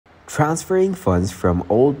Transferring funds from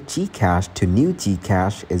old Gcash to new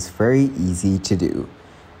Gcash is very easy to do.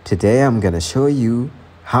 Today I'm going to show you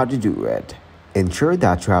how to do it. Ensure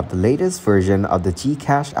that you have the latest version of the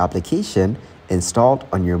Gcash application installed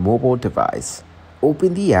on your mobile device.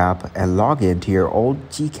 Open the app and log into your old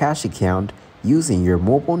Gcash account using your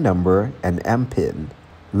mobile number and MPIN.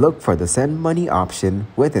 Look for the Send Money option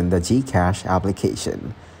within the Gcash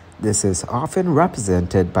application. This is often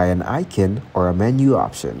represented by an icon or a menu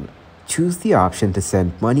option. Choose the option to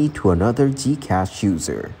send money to another Gcash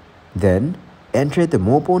user. Then, enter the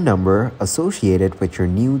mobile number associated with your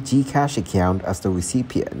new Gcash account as the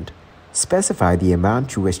recipient. Specify the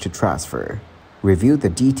amount you wish to transfer. Review the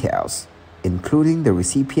details, including the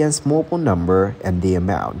recipient's mobile number and the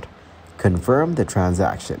amount. Confirm the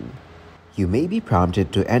transaction. You may be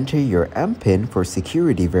prompted to enter your MPIN for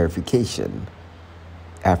security verification.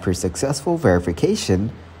 After successful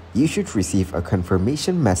verification, you should receive a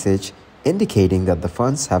confirmation message indicating that the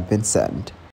funds have been sent.